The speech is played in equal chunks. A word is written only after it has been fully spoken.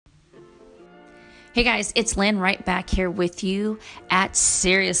Hey guys, it's Lynn right back here with you at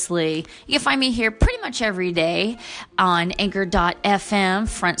Seriously. You can find me here pretty much every day on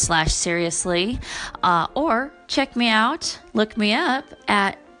anchor.fm/seriously, or check me out, look me up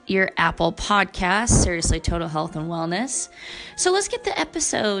at your Apple podcast, Seriously Total Health and Wellness. So let's get the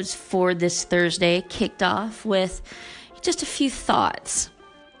episodes for this Thursday kicked off with just a few thoughts.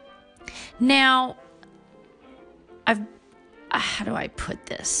 Now, how do I put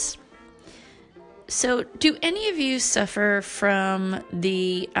this? So, do any of you suffer from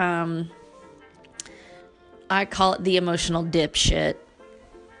the, I call it the emotional dipshit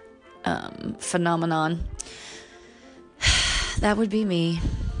phenomenon? That would be me.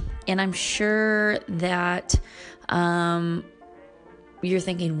 And I'm sure that you're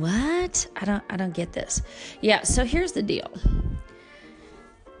thinking, what? I don't get this. Yeah, so here's the deal.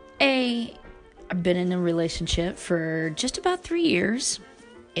 I've been in a relationship for just about 3 years.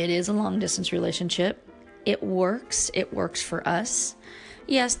 It is a long distance relationship. It works. It works for us.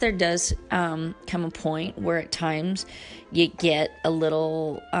 Yes, there does come a point where at times you get a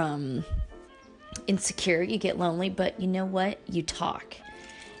little insecure, you get lonely, but you know what? You talk.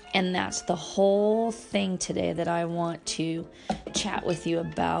 And that's the whole thing today that I want to chat with you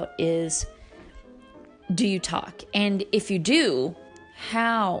about is, do you talk? And if you do,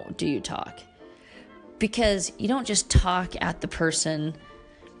 how do you talk? Because you don't just talk at the person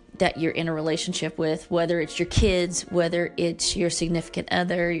that you're in a relationship with, whether it's your kids, whether it's your significant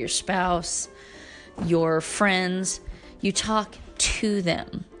other, your spouse, your friends, you talk to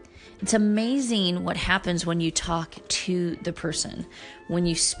them. It's amazing what happens when you talk to the person, when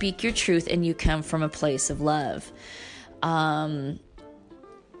you speak your truth and you come from a place of love. I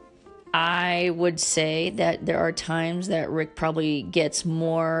would say that there are times that Rick probably gets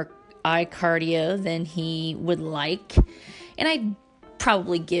more eye cardio than he would like, and I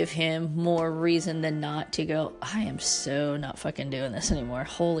probably give him more reason than not to go, I am so not fucking doing this anymore.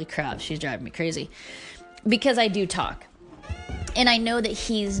 Holy crap, she's driving me crazy. Because I do talk. And I know that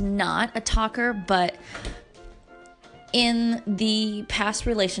he's not a talker, but in the past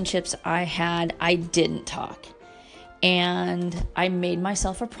relationships I had, I didn't talk. And I made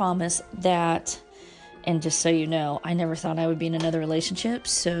myself a promise that, and just so you know, I never thought I would be in another relationship,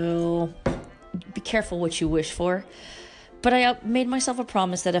 so be careful what you wish for. But I made myself a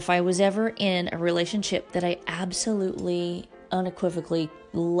promise that if I was ever in a relationship that I absolutely, unequivocally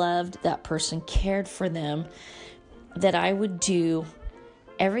loved that person, cared for them, that I would do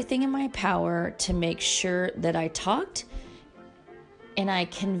everything in my power to make sure that I talked and I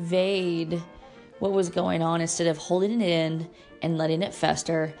conveyed what was going on instead of holding it in and letting it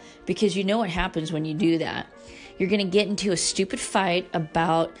fester. Because you know what happens when you do that. You're going to get into a stupid fight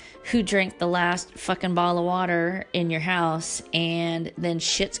about who drank the last fucking bottle of water in your house, and then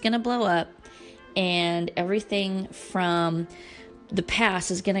shit's going to blow up, and everything from the past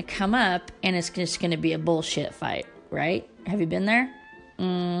is going to come up, and it's just going to be a bullshit fight, right? Have you been there?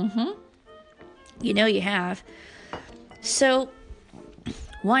 Mm-hmm. You know you have. So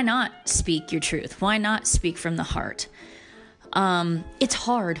why not speak your truth? Why not speak from the heart? It's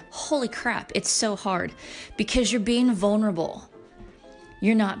hard. Holy crap. It's so hard because you're being vulnerable.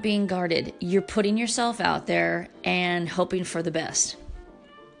 You're not being guarded. You're putting yourself out there and hoping for the best.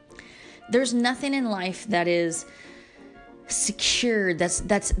 There's nothing in life that is secure.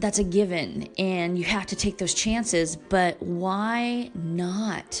 That's a given, and you have to take those chances, but why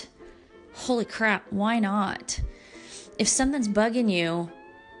not? Holy crap. Why not? If something's bugging you,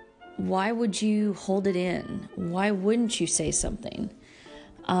 why would you hold it in? Why wouldn't you say something?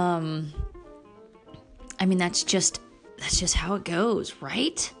 I mean, that's just how it goes,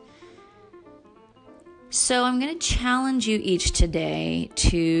 right? So I'm going to challenge you each today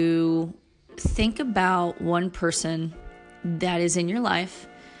to think about one person that is in your life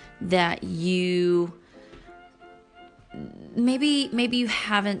that you maybe you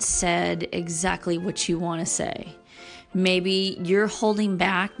haven't said exactly what you want to say. Maybe you're holding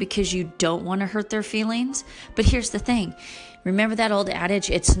back because you don't want to hurt their feelings. But here's the thing. Remember that old adage,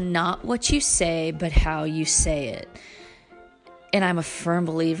 it's not what you say, but how you say it. And I'm a firm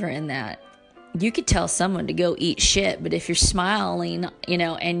believer in that. You could tell someone to go eat shit, but if you're smiling,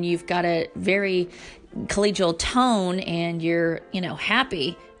 and you've got a very collegial tone and you're,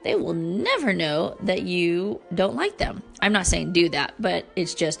 happy, they will never know that you don't like them. I'm not saying do that, but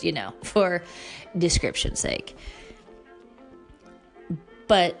it's just, for description's sake.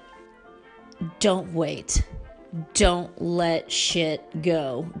 But don't wait. Don't let shit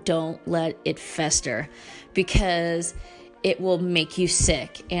go. Don't let it fester. Because it will make you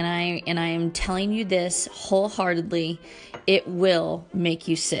sick. And I am telling you this wholeheartedly. It will make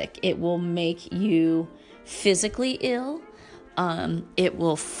you sick. It will make you physically ill. It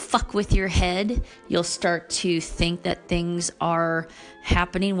will fuck with your head. You'll start to think that things are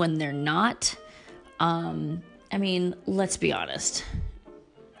happening when they're not. I mean, let's be honest.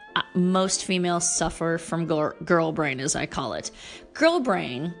 Most females suffer from girl brain, as I call it. Girl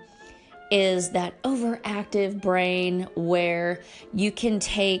brain is that overactive brain where you can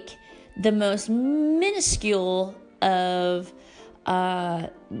take the most minuscule of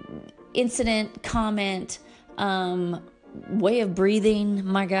incident, comment, way of breathing,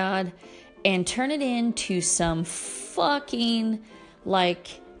 my God, and turn it into some fucking like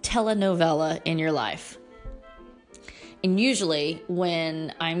telenovela in your life. And usually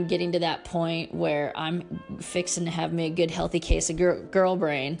when I'm getting to that point where I'm fixing to have me a good healthy case of girl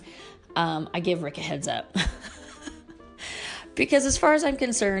brain, I give Rick a heads up. Because as far as I'm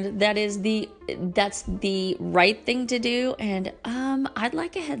concerned, that's the right thing to do. And I'd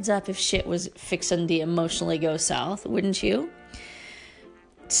like a heads up if shit was fixing to emotionally go south, wouldn't you?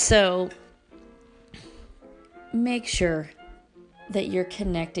 So make sure that you're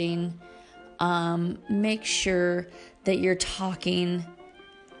connecting. Make sure that you're talking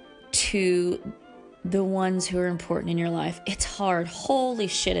to the ones who are important in your life. It's hard. Holy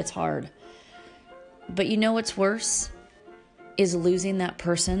shit, it's hard. But you know what's worse? Is losing that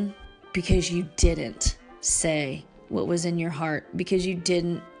person because you didn't say what was in your heart, because you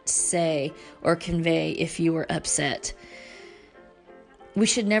didn't say or convey if you were upset. We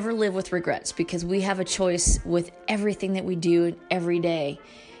should never live with regrets because we have a choice with everything that we do every day.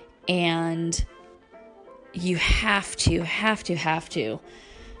 And you have to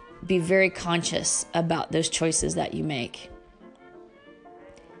be very conscious about those choices that you make.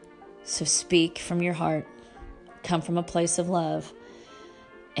 So speak from your heart. Come from a place of love,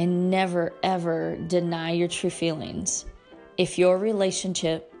 and never, ever deny your true feelings. If your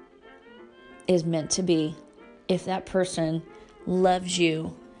relationship is meant to be, if that person loves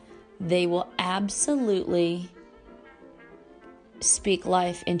you, they will absolutely speak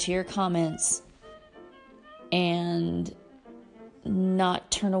life into your comments and not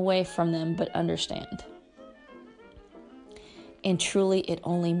turn away from them, but understand. And truly, it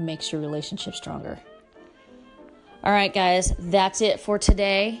only makes your relationship stronger. All right, guys, that's it for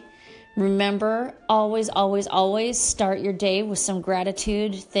today. Remember, always, always, always start your day with some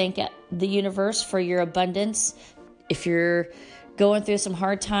gratitude. Thank the universe for your abundance. If you're going through some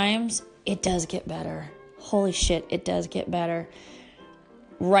hard times, it does get better. Holy shit, it does get better.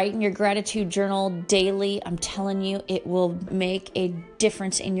 Write in your gratitude journal daily. I'm telling you, it will make a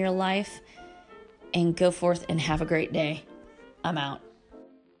difference in your life. And go forth and have a great day. I'm out.